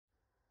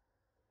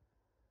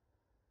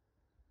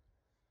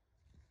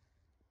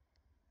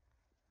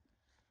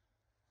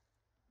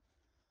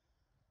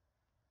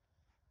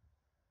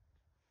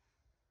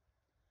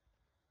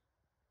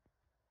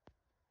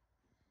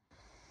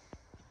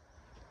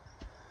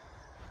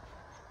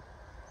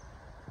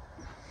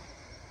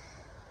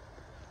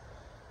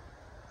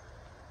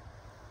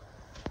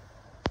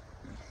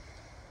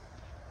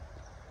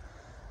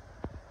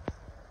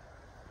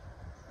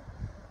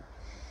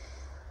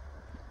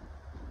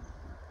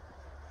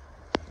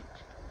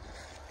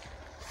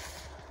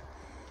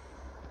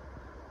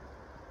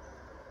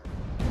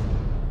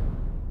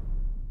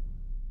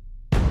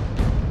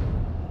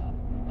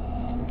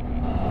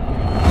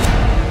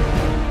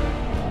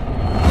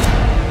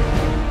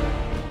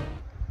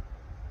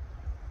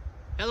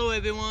Hello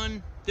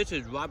everyone, this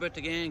is Robert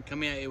again,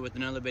 coming at you with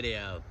another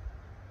video.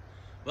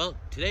 Well,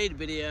 today's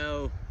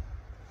video,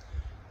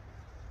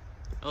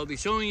 I'll be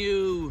showing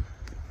you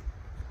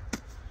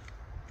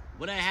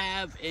what I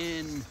have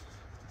in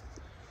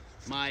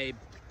my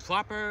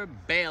Propper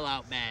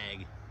bailout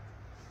bag,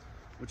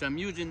 which I'm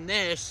using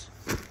this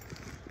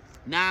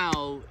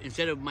now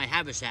instead of my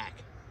haversack.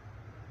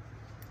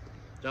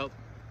 So,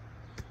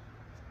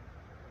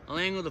 I'll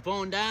angle the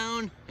phone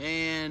down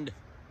and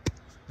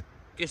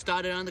get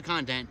started on the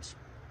contents.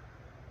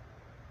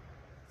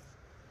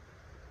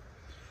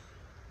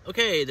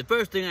 Okay, the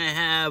first thing I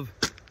have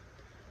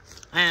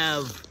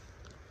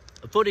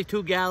a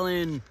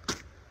 42-gallon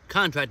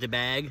contractor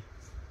bag,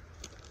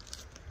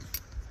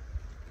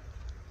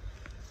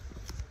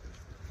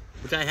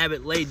 which I have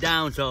it laid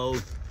down so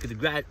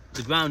because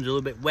the ground's a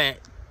little bit wet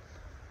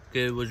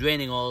because it was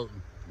raining all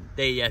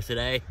day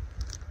yesterday.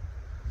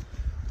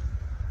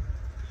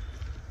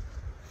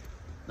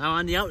 Now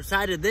on the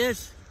outside of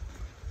this,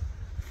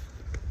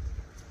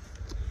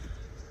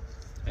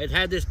 I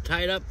had this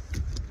tied up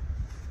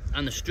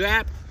on the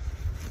strap.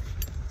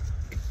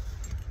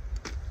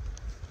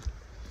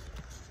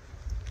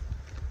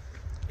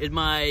 Is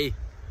my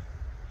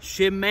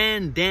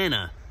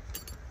shimandana.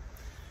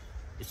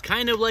 It's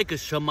kind of like a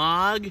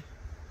shamag,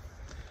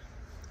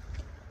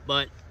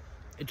 but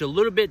it's a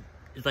little bit,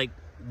 it's like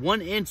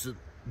 1 inch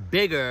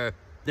bigger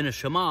than a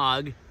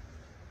shamag.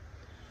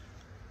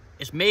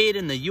 It's made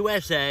in the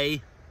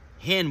USA,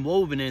 hand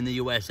woven in the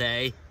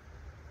USA.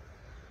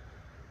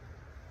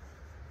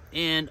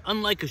 And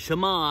unlike a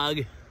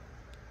shamag,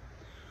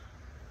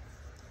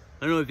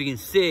 I don't know if you can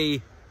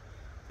see,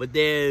 but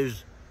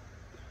there's,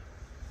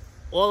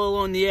 all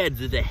along the edge,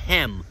 there's a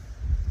hem.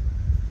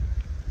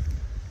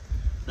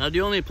 Now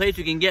the only place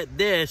you can get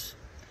this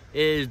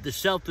is the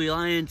Self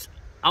Reliance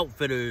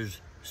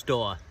Outfitters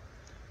store,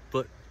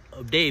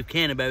 of Dave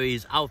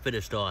Canterbury's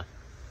Outfitter store.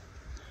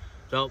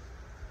 So,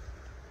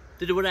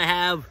 this is what I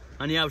have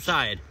on the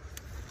outside.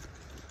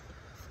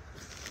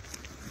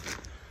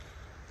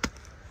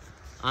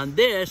 On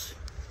this,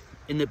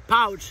 in the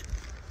pouch,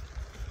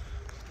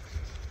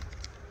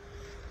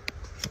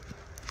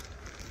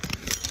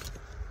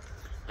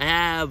 I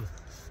have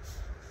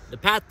the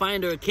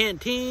Pathfinder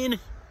canteen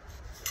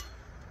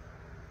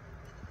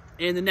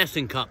and the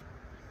nesting cup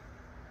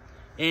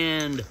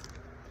and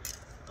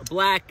a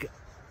black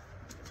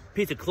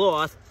piece of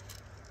cloth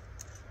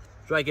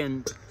so I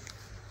can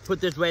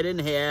put this right in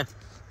here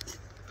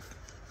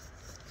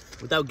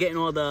without getting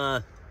all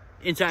the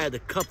inside of the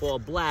cup all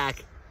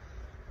black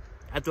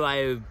after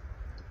I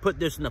put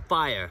this in the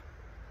fire.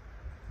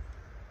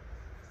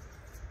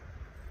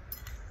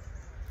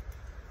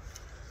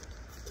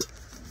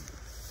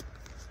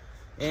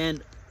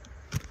 And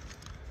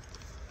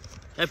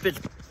that fits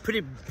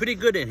pretty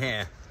good in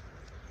here.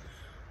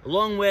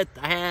 Along with,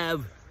 I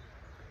have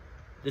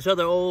this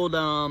other old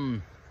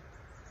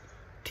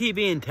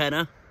TV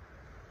antenna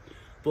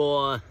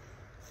for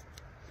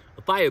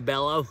a fire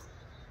bellow,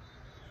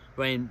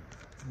 where I can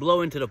blow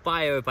into the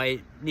fire if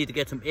I need to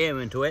get some air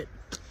into it.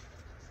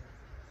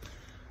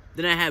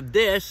 Then I have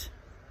this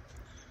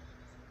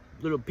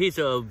little piece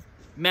of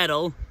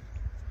metal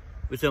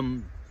with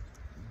some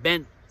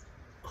bent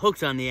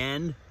hooks on the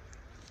end.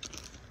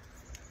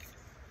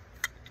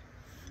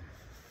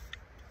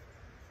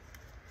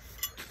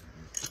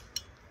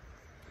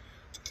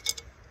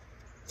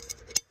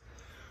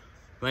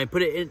 When I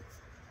put it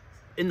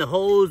in the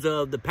holes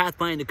of the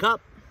Pathfinder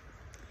cup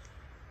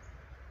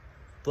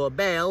for a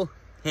bail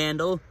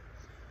handle,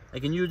 I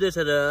can use this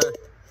as a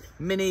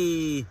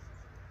mini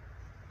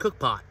cook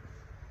pot.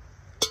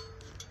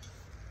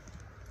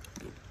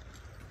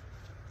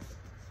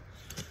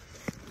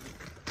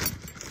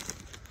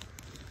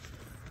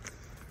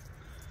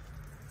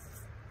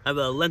 I have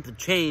a length of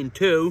chain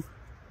too,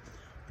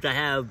 which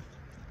I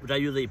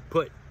usually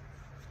put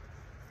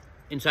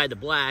inside the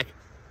black,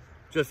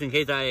 just in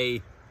case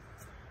I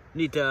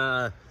need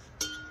to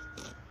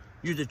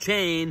use a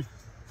chain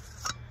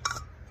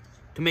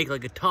to make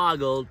like a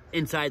toggle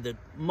inside the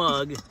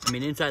mug,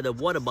 inside the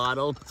water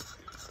bottle,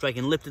 so I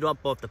can lift it up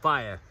off the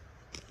fire.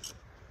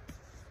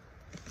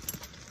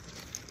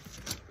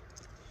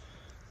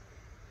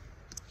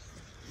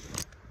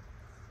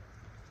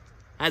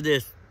 I have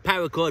this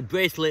paracord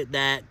bracelet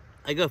that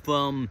I got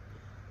from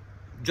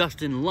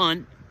Justin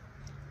Lunt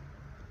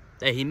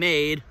that he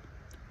made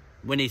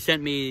when he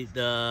sent me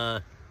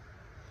the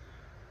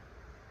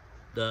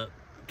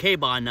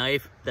K-bar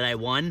knife that I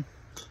won.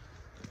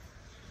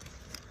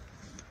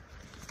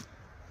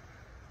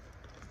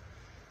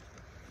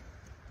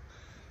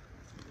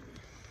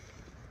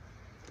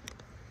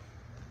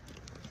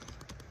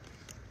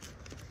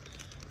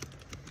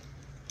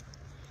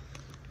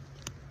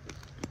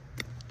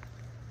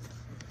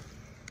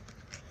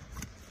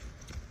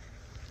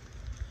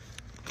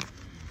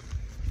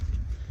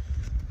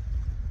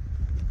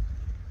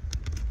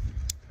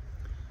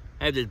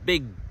 I have this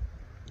big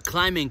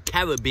climbing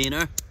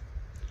carabiner,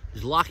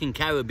 this locking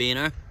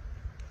carabiner,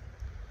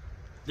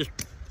 just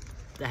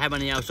to have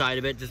on the outside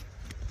of it, just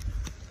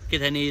in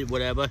case I need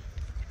whatever.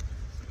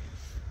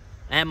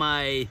 I have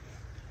my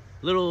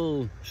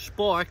little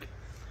spork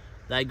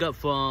that I got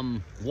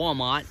from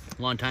Walmart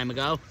a long time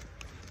ago.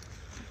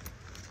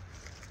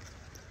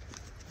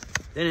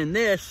 Then in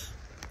this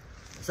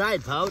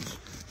side pouch,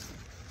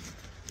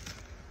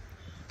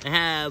 I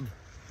have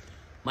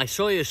my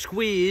soya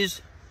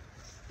squeeze.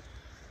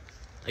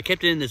 I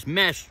kept it in this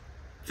mesh,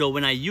 so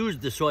when I use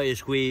the soya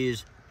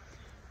squeeze,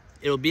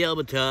 it'll be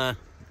able to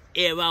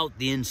air out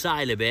the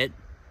inside of it,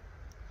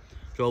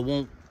 so it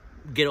won't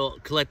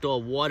collect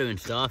all water and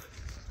stuff.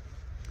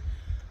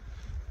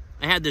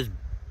 I had this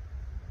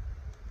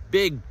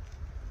big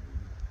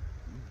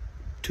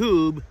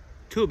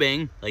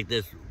tubing, like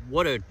this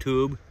water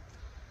tube.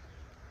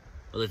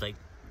 Well, it's like,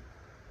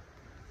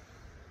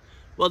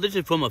 well, this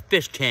is from a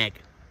fish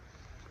tank,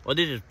 or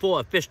this is for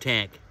a fish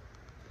tank.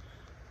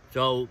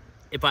 So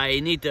if I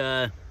need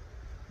to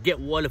get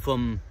water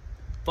from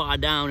far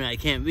down and I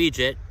can't reach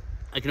it,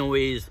 I can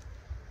always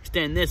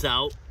extend this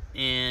out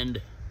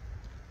and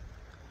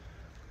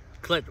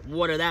collect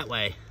water that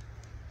way.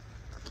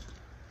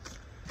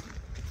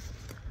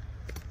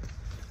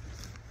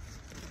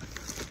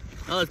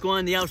 Now let's go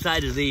on the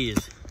outside of these.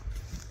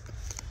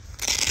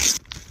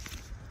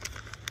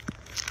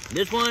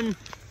 This one,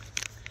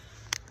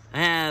 I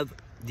have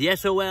the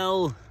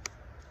SOL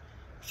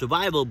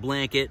survival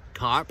blanket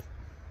tarp.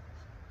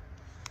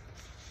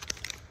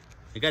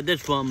 I got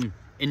this from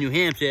in New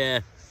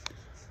Hampshire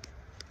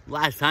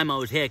last time I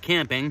was here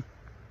camping.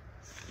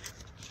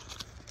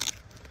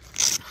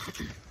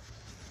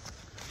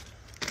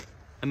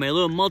 And my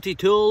little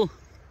multi-tool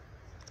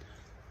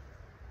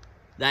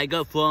that I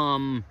got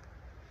from,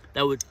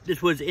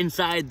 this was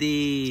inside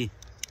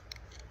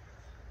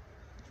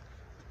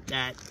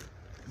that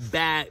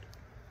bag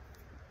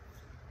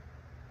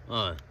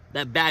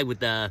with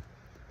the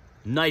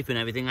knife and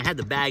everything. I had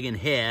the bag in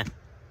here,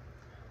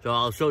 so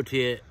I'll show it to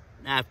you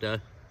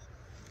after.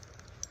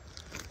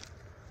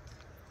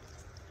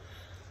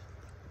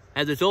 I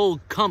have this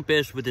old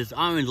compass with this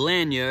orange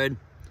lanyard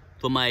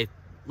from my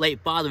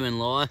late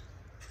father-in-law.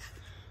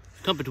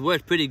 Compass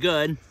works pretty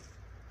good.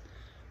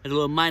 There's a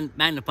little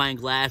magnifying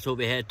glass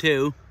over here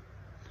too,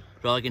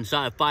 so I can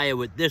start a fire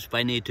with this if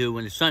I need to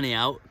when it's sunny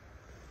out.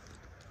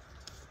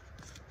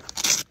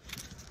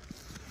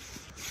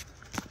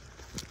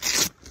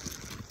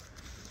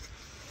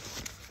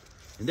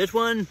 And this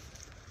one,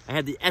 I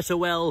have the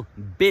SOL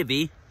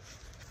bivvy.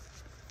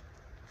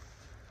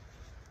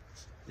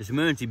 This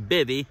emergency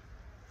bivvy.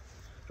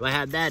 So I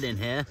have that in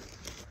here.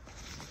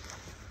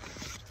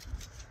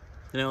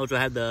 And I also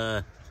have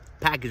the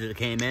package that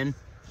came in.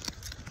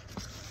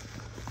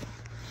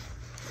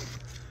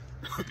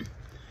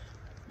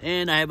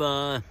 And I have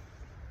a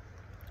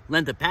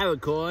length of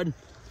paracord,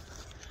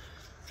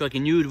 so I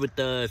can use with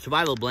the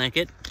survival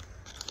blanket.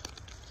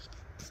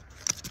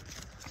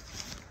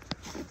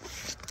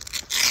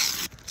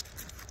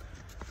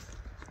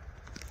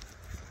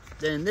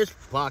 Then in this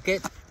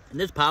pocket, in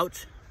this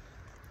pouch,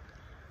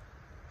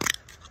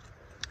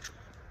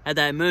 I have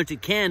that emergency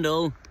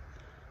candle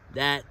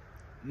that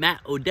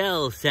Matt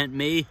Odell sent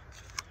me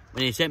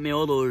when he sent me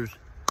all those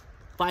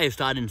fire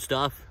starting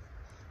stuff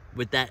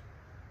with that,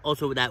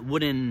 also with that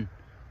wooden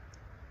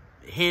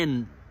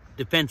hand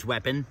defense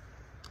weapon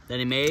that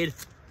he made.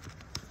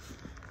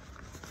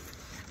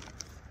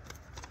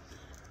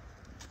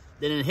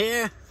 Then in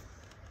here,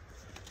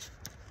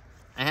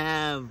 I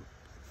have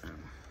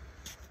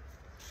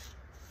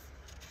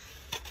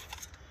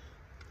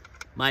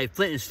my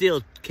flint and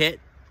steel kit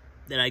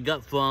that I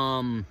got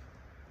from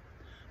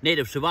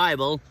Native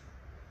Survival,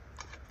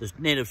 this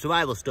Native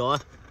Survival store.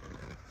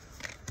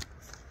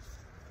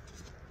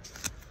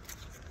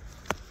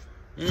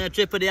 And that's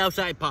it for the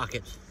outside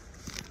pockets.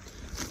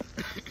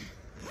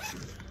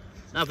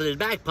 Now for this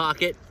back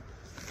pocket,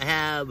 I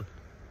have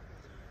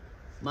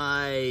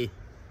my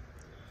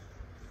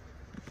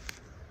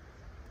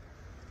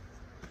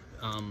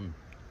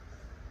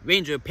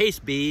Ranger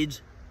paste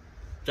beads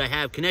that I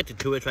have connected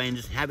to it, so I can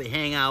just have it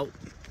hang out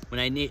when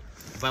I need,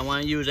 if I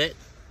want to use it.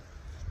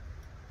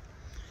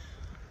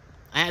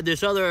 I had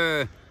this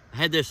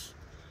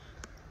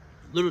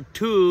little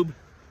tube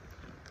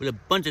with a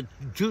bunch of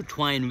jute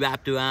twine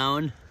wrapped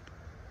around.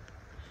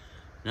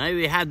 And I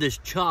already have this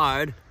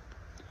charred,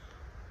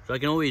 so I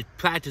can always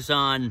practice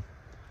on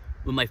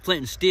with my flint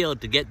and steel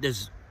to get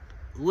this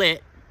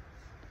lit.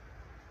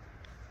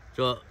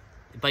 So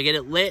if I get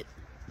it lit,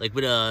 like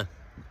with a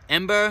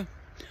ember,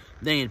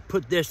 then you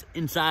put this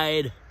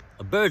inside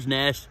a bird's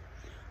nest,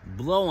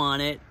 blow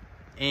on it,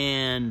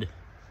 and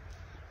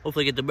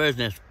hopefully get the bird's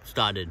nest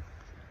started.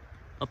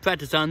 I'll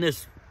practice on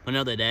this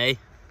another day.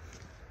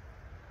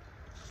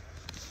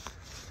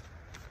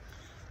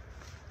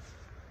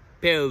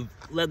 Pair of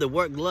leather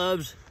work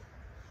gloves.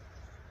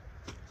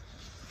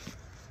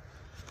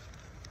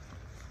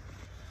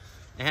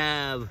 I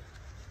have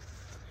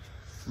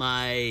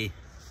my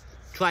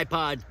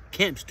tripod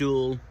camp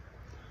stool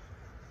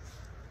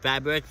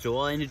fabric, so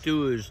all I need to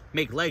do is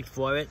make legs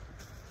for it.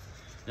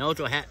 And I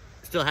also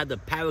still have the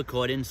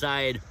paracord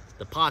inside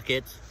the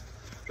pockets,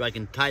 so I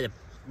can tie the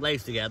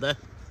legs together.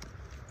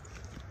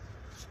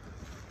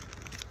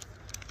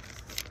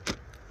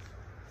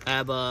 I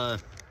have a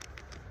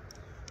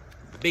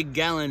big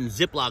gallon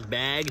Ziploc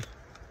bag.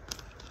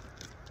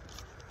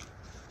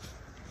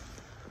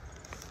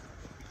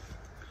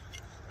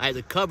 I have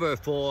the cover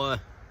for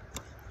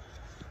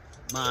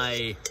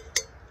my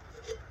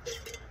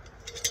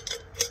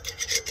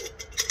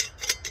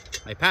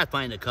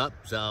Pathfinder cup,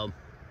 so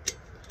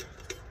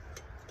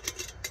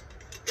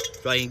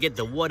I can get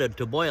the water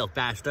to boil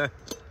faster.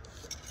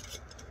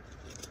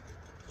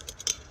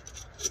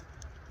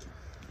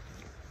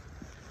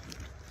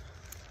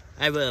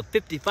 I have a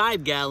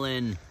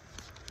 55-gallon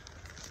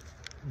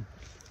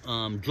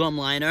drum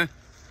liner.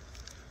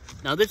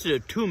 Now this is a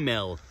 2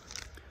 mil.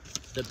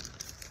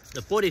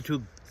 The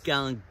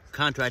 42-gallon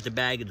contractor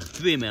bag is a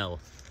 3 mil.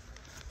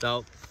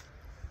 So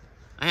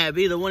I have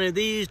either one of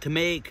these to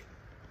make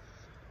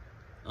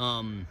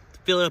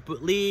fill it up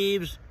with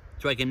leaves,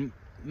 so I can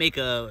make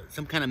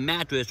some kind of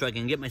mattress, so I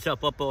can get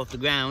myself up off the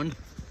ground.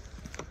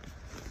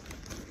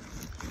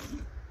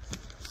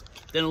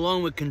 Then,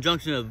 along with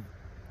conjunction of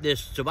this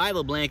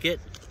survival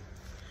blanket,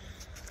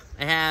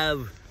 I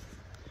have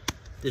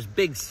this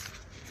big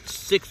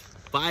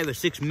 5 or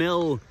 6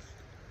 mil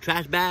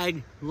trash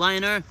bag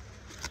liner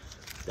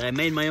that I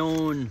made my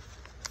own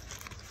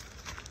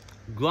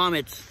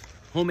grommets,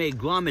 homemade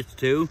grommets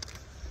to,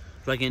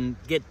 so I can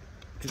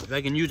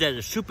use that as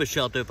a super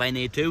shelter if I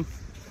need to.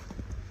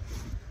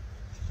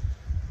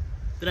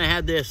 Then I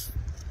have this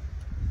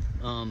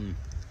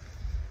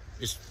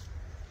this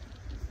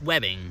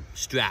webbing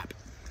strap.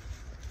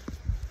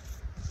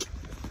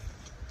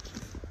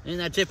 And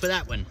that's it for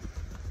that one.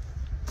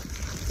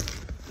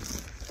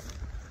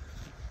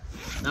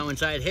 Now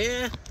inside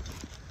here,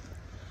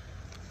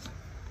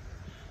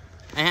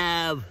 I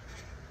have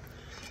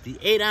the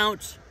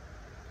 8-ounce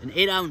and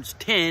 8-ounce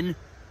tin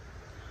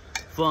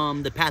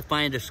from the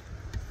Pathfinder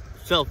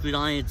Self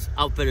Reliance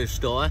Outfitters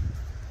store,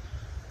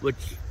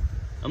 which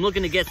I'm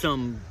looking to get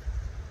some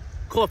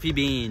coffee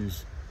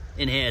beans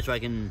in here, so I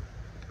can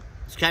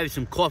just carry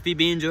some coffee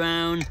beans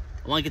around.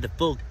 I want to get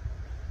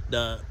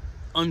the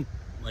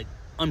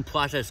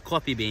unprocessed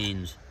coffee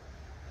beans,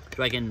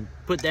 so I can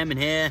put them in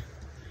here,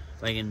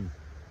 so I can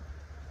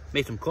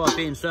make some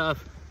coffee and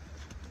stuff.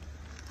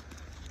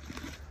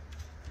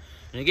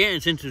 And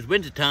again, since it's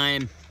winter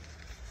time,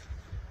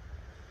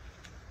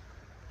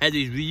 I have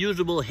these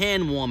reusable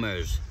hand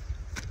warmers.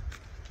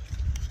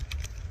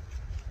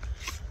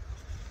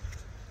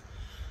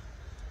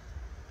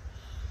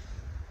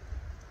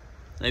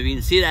 Now, if you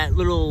can see that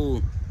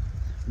little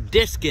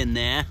disc in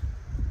there,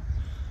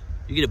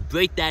 you're gonna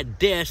break that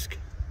disc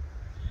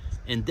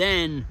and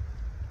then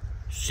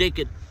shake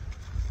it.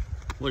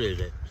 What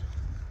is it?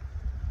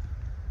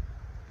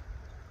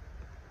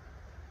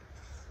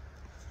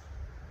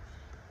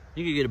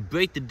 You're gonna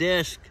break the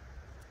disc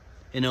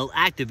and it'll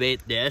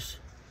activate this.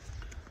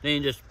 Then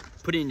you just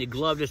put it in your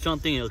glove or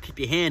something, it'll keep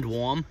your hand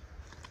warm.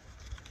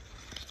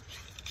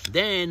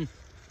 Then,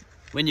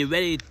 when you're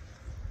ready,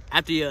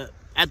 after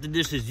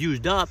this is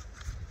used up,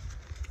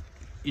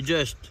 you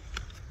just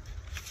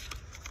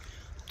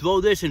throw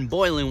this in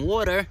boiling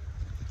water.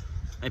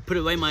 I put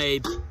it right in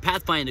my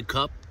Pathfinder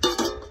cup.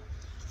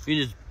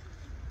 You just,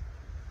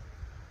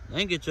 I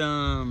think it's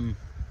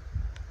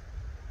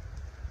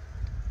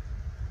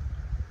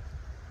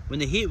when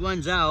the heat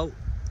runs out,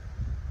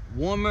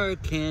 warmer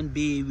can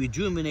be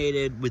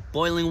rejuvenated with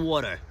boiling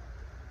water.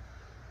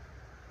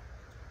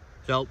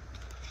 So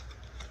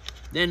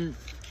then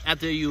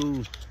after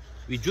you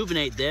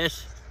rejuvenate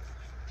this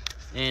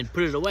and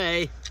put it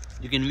away,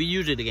 you can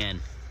reuse it again.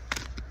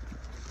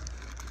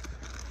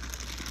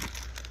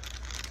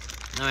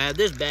 Now I have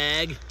this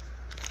bag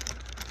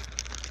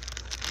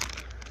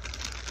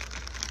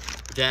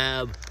to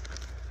have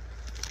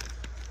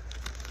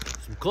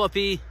some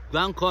coffee,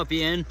 ground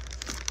coffee in.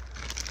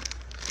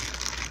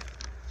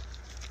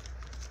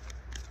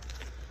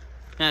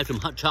 I have some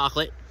hot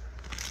chocolate.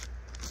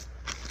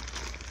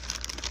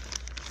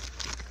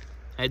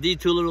 I have these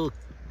two little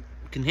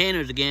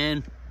containers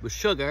again with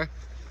sugar.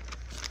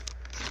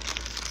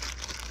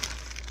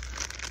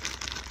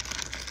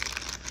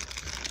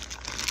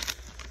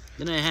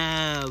 Then I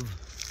have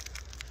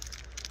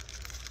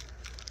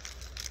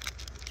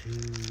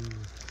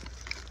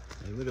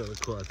rid of the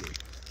coffee.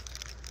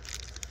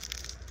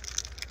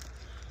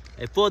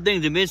 I have 4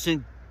 things of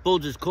instant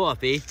Folgers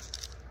coffee,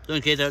 so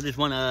in case I just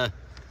want to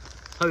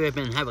hurry up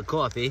and have a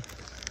coffee.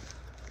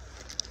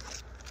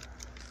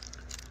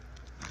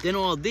 Then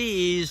all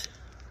these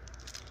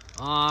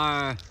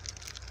are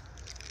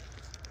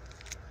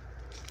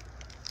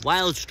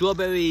wild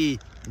strawberry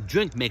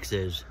drink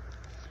mixes.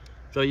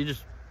 So you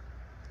just,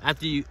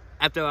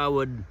 after I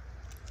would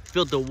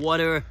filter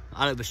water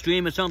out of a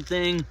stream or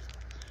something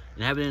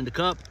and have it in the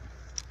cup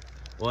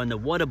or in the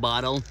water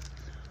bottle,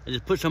 I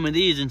just put some of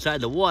these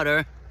inside the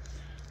water.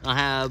 I'll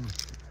have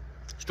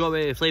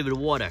strawberry flavored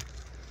water.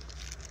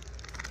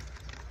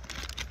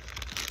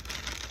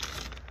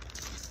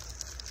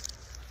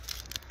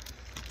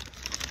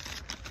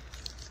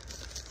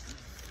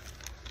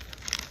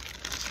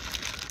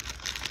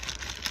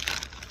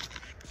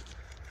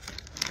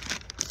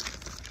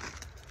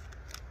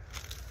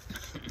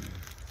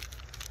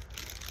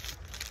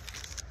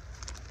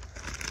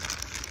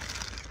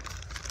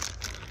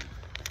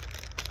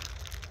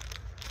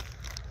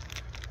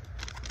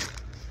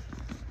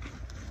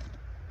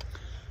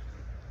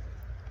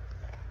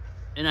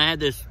 And I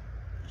had this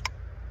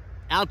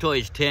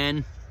Altoids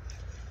tin.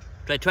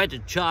 So I tried to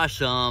char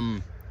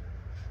some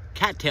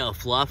cattail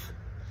fluff.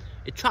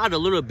 It charred a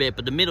little bit,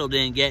 but the middle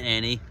didn't get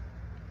any.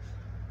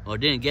 Or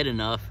didn't get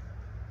enough.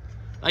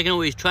 I can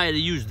always try to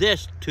use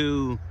this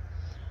to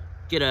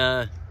get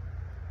a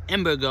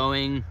ember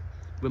going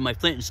with my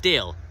flint and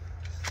steel.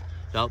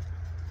 So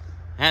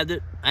I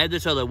have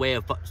this other way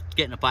of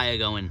getting a fire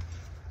going.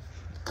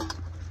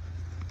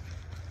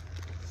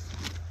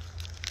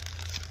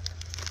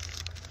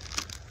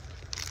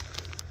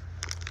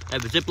 I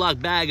have a Ziploc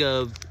bag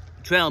of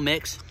trail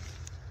mix.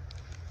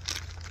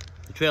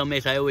 The trail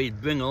mix I always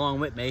bring along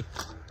with me.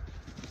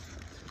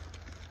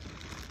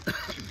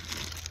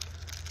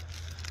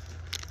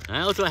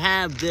 I also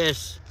have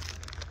this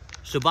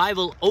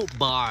survival oat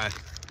bar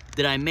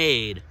that I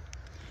made.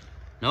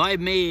 Now I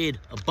made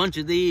a bunch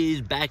of these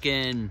back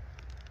in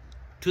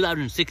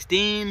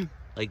 2016,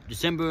 like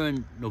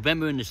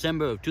November and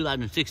December of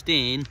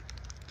 2016.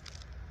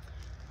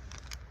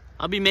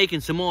 I'll be making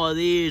some more of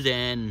these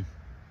and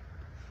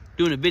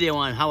doing a video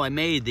on how I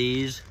made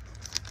these.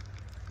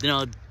 Then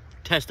I'll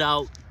test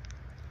out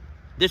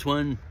this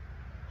one.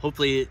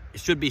 Hopefully it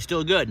should be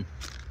still good.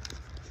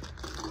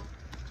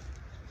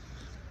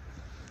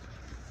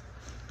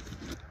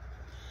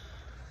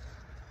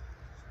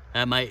 I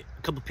have my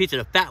couple pieces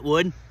of fat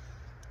wood.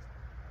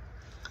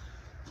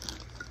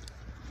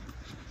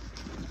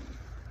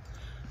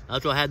 I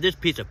also have this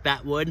piece of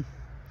fat wood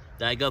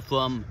that I got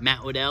from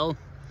Matt Odell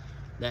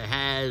that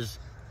has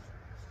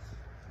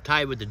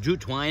tied with the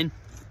jute twine.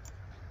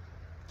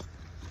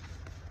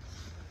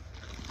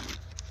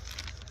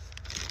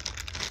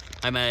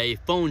 I have my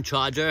phone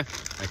charger,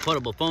 my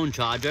portable phone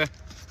charger.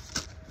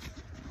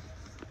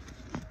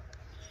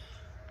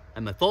 I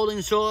have my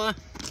folding saw.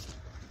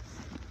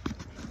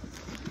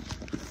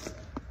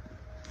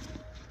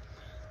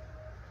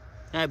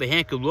 I have a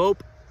hank of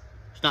rope.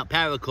 It's not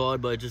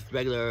paracord, but it's just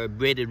regular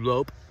braided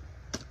rope.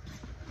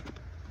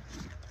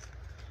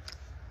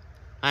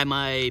 I have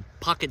my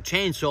pocket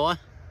chainsaw.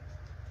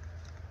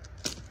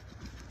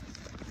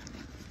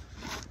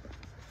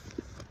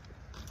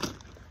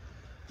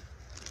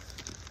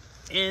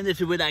 And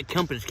this is where that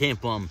compass came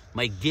from,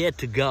 my gear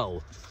to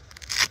go.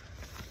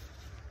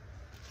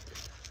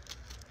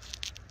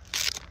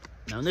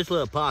 Now in this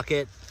little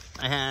pocket,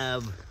 I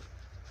have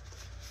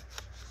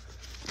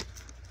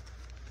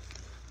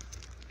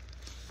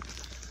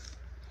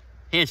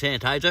hand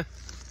sanitizer.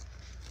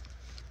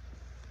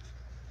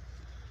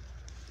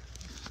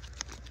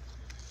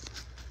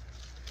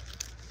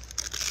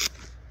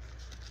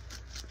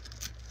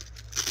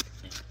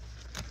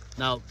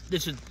 Now,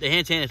 this is the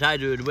hand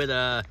sanitizer where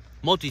the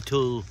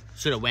multi-tool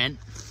should have went,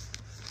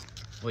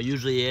 or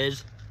usually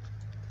is.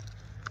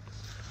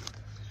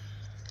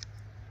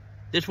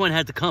 This one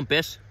has the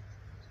compass.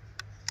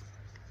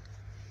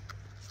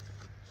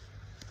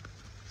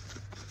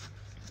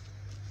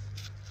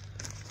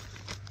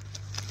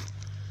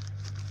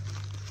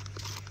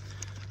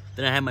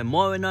 Then I have my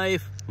mollie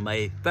knife,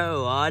 my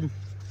ferro rod.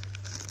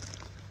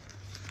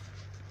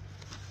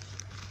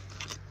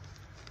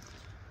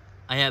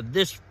 I have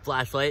this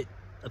flashlight,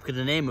 I forget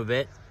the name of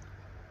it,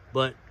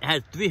 but it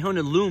has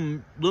 300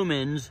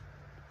 lumens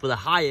for the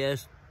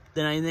highest,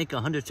 then I think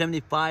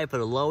 175 for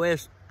the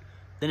lowest.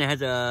 Then it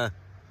has a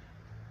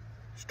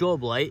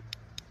strobe light,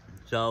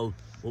 so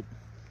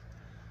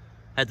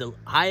has the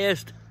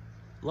highest,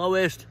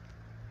 lowest,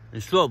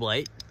 and strobe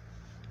light.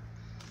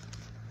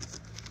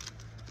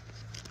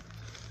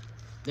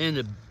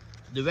 Then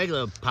the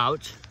regular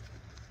pouch,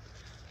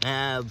 I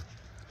have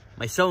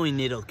my sewing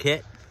needle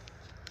kit,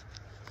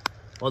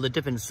 all the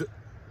different,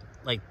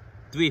 like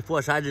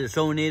 3-4 sizes of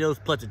sewing needles,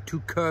 plus the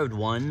 2 curved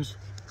ones.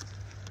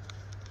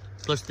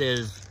 Plus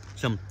there's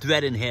some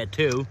thread in here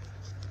too.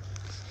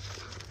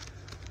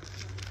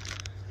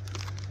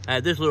 I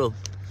have this little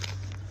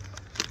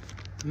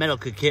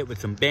medical kit with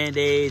some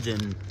band-aids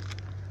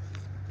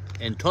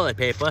and toilet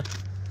paper.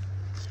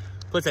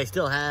 Plus I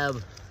still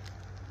have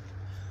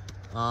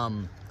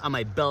on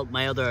my belt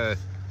my other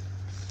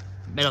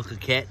medical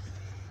kit.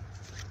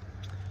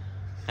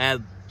 I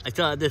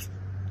still have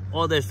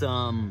all this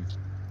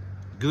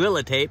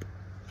Gorilla tape.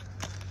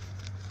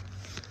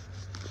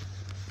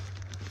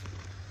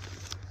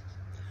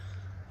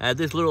 I have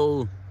this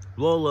little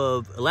roll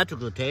of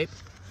electrical tape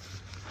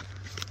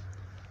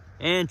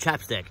and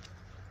chapstick.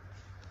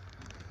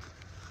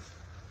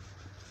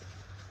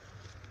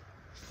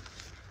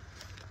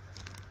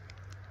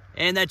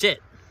 And that's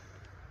it.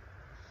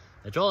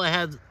 That's all I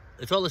have.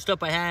 That's all the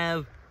stuff I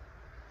have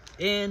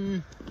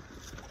in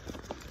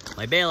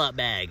my bailout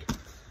bag.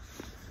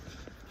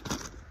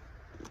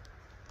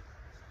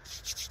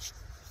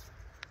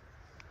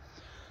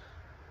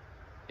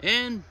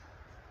 And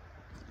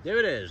there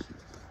it is.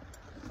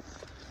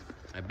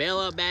 My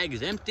bailout bag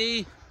is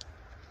empty.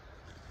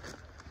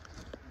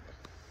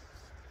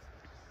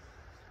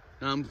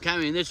 I'm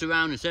carrying this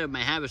around instead of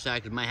my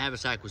haversack because my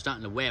haversack was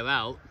starting to wear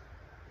out.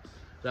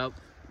 So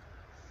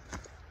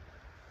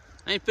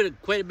I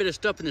fit quite a bit of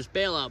stuff in this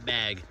bailout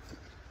bag.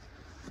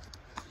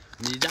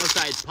 And these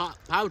outside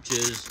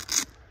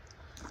pouches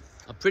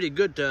are pretty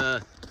good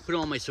to put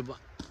all my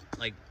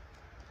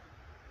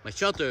my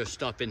shelter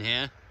stuff in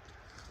here.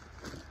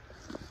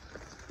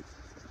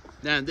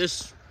 Now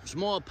this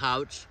small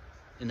pouch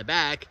in the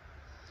back,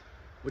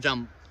 which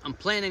I'm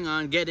planning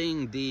on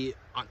getting the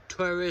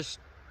Arcturus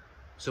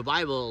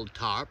survival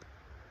tarp,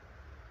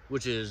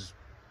 which is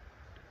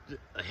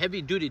a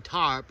heavy duty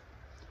tarp,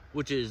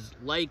 which is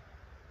like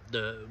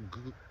the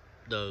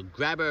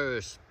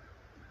grabber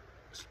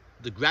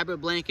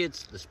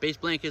blankets, the space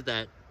blankets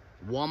that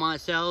Walmart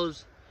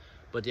sells,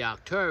 but the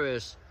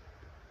Arcturus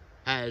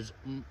has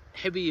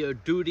heavier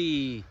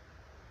duty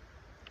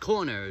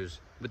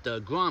corners with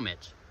the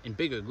grommets and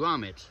bigger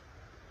grommets.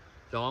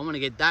 So I want to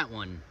get that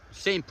one.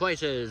 Same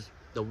price as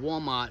the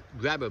Walmart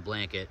grabber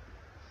blanket.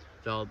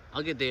 So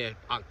I'll get the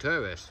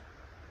Arcturus.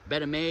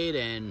 Better made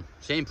and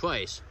same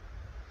price.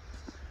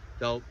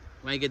 So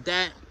when I get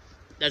that,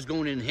 that's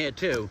going in here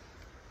too.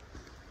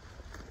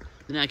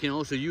 Then I can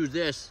also use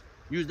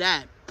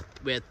that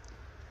with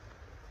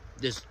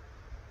this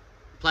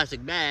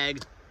plastic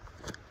bag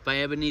if I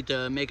ever need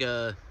to make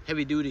a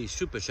heavy duty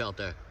super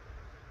shelter.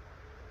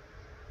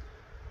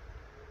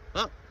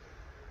 Well,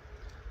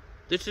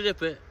 this is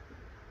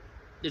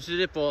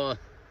it for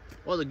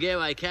all the gear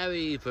I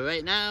carry for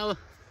right now.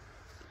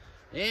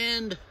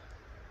 And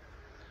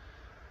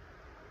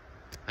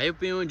I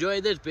hope you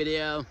enjoyed this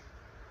video.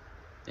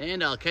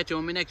 And I'll catch you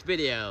on my next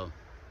video.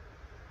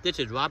 This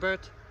is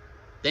Robert.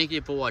 Thank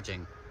you for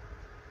watching.